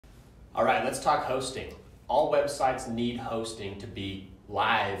All right, let's talk hosting. All websites need hosting to be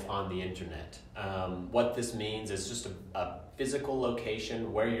live on the internet. What this means is just a physical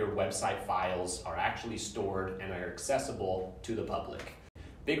location where your website files are actually stored and are accessible to the public.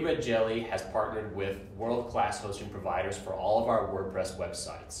 Big Red Jelly has partnered with world-class hosting providers for all of our WordPress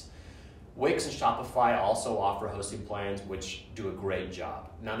websites. Wix and Shopify also offer hosting plans which do a great job.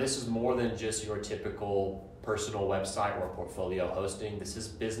 Now this is more than just your typical personal website or portfolio hosting. This is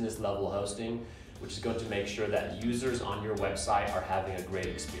business level hosting, which is going to make sure that users on your website are having a great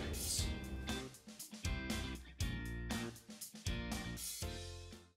experience.